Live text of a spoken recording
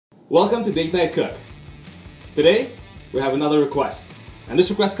Welcome to Date Night Cook. Today, we have another request. And this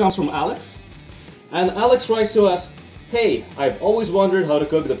request comes from Alex. And Alex writes to us, "Hey, I've always wondered how to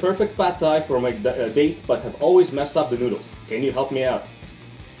cook the perfect pad thai for my date, but have always messed up the noodles. Can you help me out?"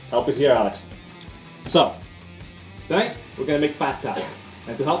 Help is here, Alex. So, tonight, we're gonna make pad thai.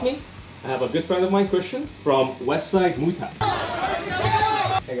 And to help me, I have a good friend of mine, Christian, from Westside Muay Thai.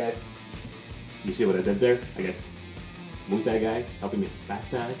 Hey guys. You see what I did there? I got Muay Thai guy helping me pad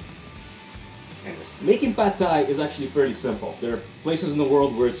thai. Anyways, making pad thai is actually fairly simple. There are places in the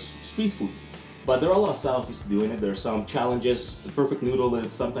world where it's street food, but there are a lot of subtleties to doing it. There are some challenges. The perfect noodle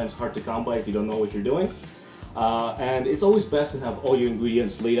is sometimes hard to come by if you don't know what you're doing. And it's always best to have all your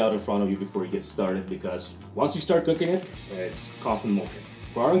ingredients laid out in front of you before you get started, because once you start cooking it, it's constant motion.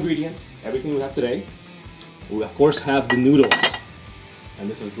 For our ingredients, everything we have today, we of course have the noodles. And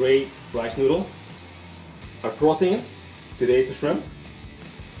this is great rice noodle. Our protein, today is the shrimp.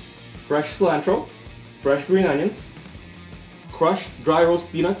 Fresh cilantro, fresh green onions, crushed dry roast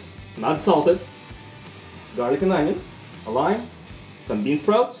peanuts, not salted, garlic and onion, a lime, some bean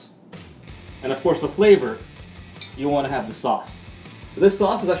sprouts, and of course for flavor, you want to have the sauce. This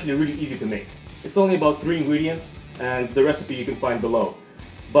sauce is actually really easy to make. It's only about 3 ingredients, and the recipe you can find below.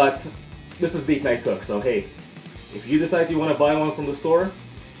 But this is Date Night Cook, so hey, if you decide you want to buy one from the store,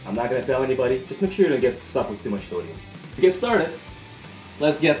 I'm not going to tell anybody, just make sure you don't get stuff with too much sodium. To get started,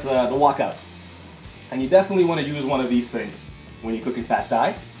 let's get the wok out. And you definitely want to use one of these things when you're cooking pad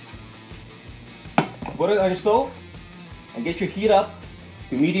thai. Put it on your stove and get your heat up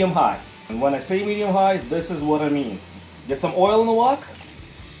to medium high. And when I say medium high, this is what I mean. Get some oil in the wok.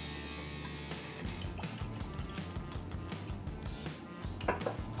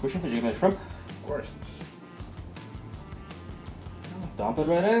 Christian, could you get my shrimp? Of course. Dump it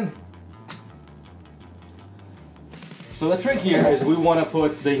right in. So the trick here is we want to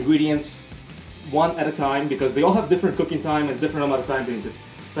put the ingredients one at a time, because they all have different cooking time and different amount of time they need to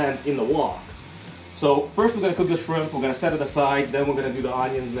spend in the wok. So first we're going to cook the shrimp, we're going to set it aside, then we're going to do the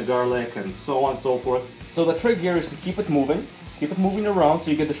onions and the garlic and so on and so forth. So the trick here is to keep it moving around so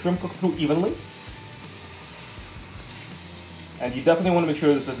you get the shrimp cooked through evenly. And you definitely want to make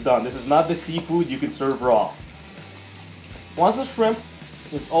sure this is done. This is not the seafood you can serve raw. Once the shrimp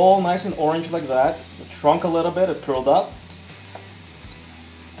is all nice and orange like that, it shrunk a little bit, it curled up.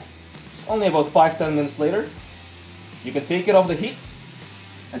 Only about 5-10 minutes later, you can take it off the heat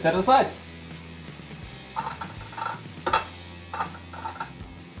and set it aside.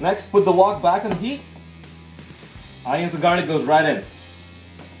 Next, put the wok back on the heat. Onions and garlic goes right in.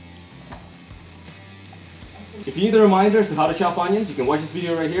 If you need a reminder as to how to chop onions, you can watch this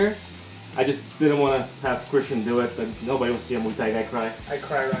video right here. I just didn't want to have Christian do it, but nobody will see a Muay Thai guy cry. I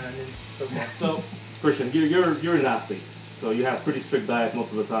cry around onions so much. So, Christian, you're an athlete, so you have pretty strict diet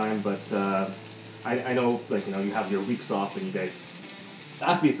most of the time. But I know, like, you know, you have your weeks off, and you guys,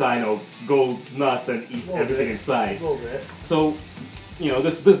 athletes I know, go nuts and eat everything inside. A little bit. So, you know,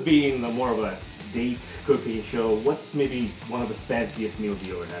 this being more of a date cooking show, what's maybe one of the fanciest meals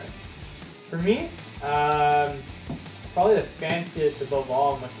you ever had? For me, probably the fanciest above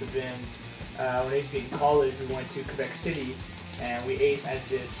all must have been when I used to be in college. We went to Quebec City and we ate at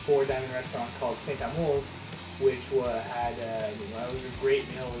this 4-diamond restaurant called Saint Amour's, which had it was a great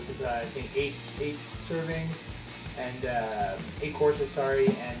meal. It was I think eight servings and 8 courses, sorry,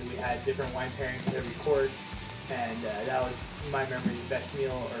 and we had different wine pairings at every course, and that was, in my memory, the best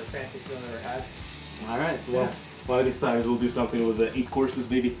meal or fanciest meal I ever had. All right, well, one of these times we'll do something with the 8 courses,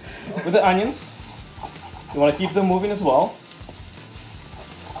 baby. With the onions, you want to keep them moving as well.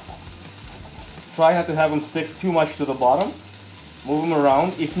 Try not to have them stick too much to the bottom. Move them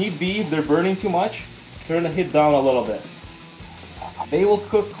around. If need be, if they're burning too much, turn the heat down a little bit. They will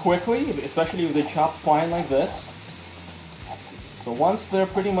cook quickly, especially if they chop fine like this. So once they're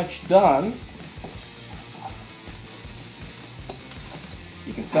pretty much done,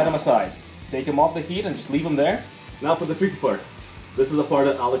 you can set them aside. Take them off the heat and just leave them there. Now for the tricky part. This is the part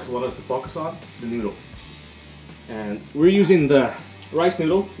that Alex wanted us to focus on, the noodle. And we're using the rice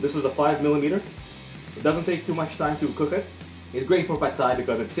noodle. This is a 5mm. It doesn't take too much time to cook it. It's great for pad thai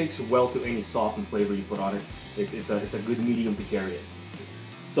because it takes well to any sauce and flavor you put on it. It's a good medium to carry it.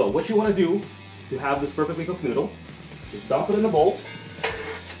 So what you want to do to have this perfectly cooked noodle is dump it in a bowl.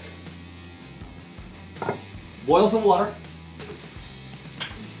 Boil some water.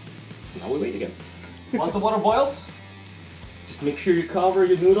 Now we wait again. Once the water boils, just make sure you cover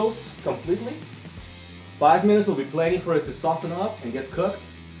your noodles completely. 5 minutes will be plenty for it to soften up and get cooked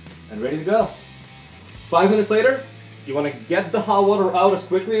and ready to go. 5 minutes later, you want to get the hot water out as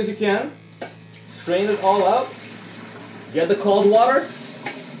quickly as you can. Strain it all out. Get the cold water.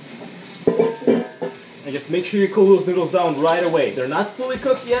 And just make sure you cool those noodles down right away. They're not fully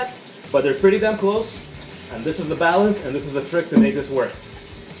cooked yet, but they're pretty damn close. And this is the balance, and this is the trick to make this work.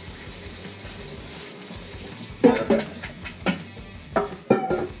 Perfect.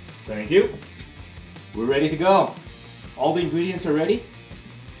 Thank you. We're ready to go. All the ingredients are ready.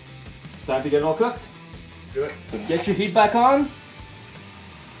 It's time to get it all cooked. Do it. So get your heat back on.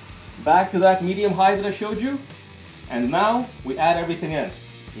 Back to that medium high that I showed you. And now we add everything in.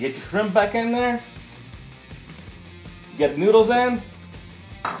 You get your shrimp back in there. You get the noodles in.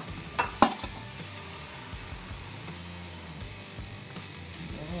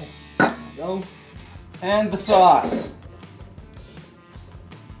 There you go. And the sauce.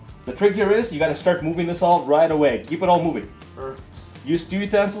 The trick here is you got to start moving this all right away. Keep it all moving. Use 2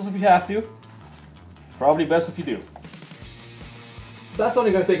 utensils if you have to. Probably best if you do. That's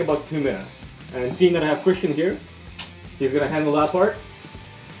only going to take about 2 minutes. And seeing that I have Christian here, he's going to handle that part.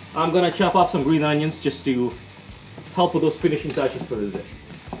 I'm going to chop up some green onions just to help with those finishing touches for this dish.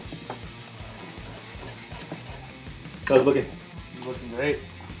 How's it looking? Looking great.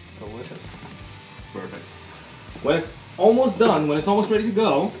 Delicious. Perfect. When it's almost done, when it's almost ready to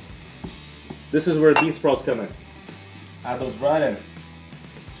go, this is where bean sprouts come in. Add those right in.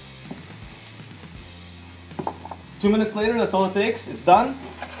 2 minutes later, that's all it takes. It's done.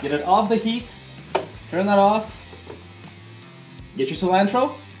 Get it off the heat. Turn that off. Get your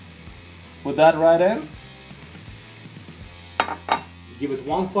cilantro. Put that right in. Give it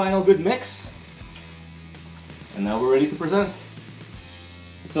one final good mix. And now we're ready to present.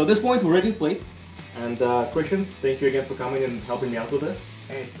 So at this point, we're ready to plate. And Christian, thank you again for coming and helping me out with this.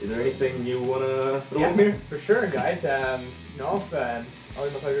 Hey. Is there anything you want to throw in here? For sure, guys.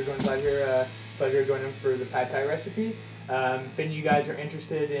 Always my pleasure joining Vlad here. Pleasure joining him for the pad thai recipe. If any of you guys are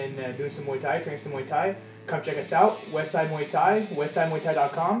interested in doing some Muay Thai, training some Muay Thai, come check us out. Westside Muay Thai,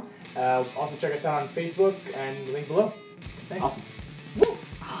 westsidemuaythai.com. Also check us out on Facebook and the link below. Thanks. Awesome. Woo.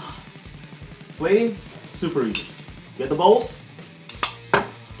 Plating, super easy. Get the bowls.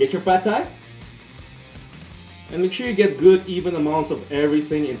 Get your pad thai. And make sure you get good even amounts of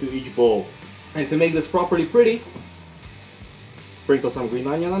everything into each bowl. And to make this properly pretty, sprinkle some green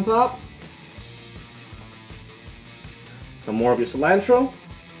onion on top. Some more of your cilantro.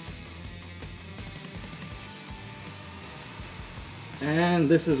 And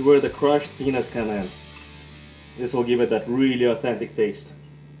this is where the crushed peanuts come in. This will give it that really authentic taste.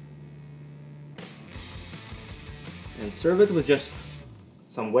 And serve it with just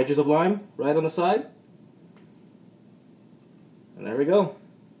some wedges of lime right on the side. And there we go.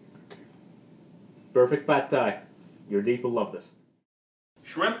 Perfect pad thai. Your date will love this.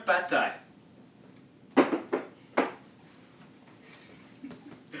 Shrimp pad thai.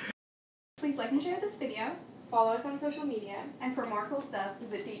 Please like and share this video, follow us on social media, and for more cool stuff,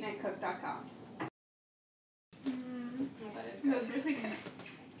 visit DateNightCook.com. That was really good.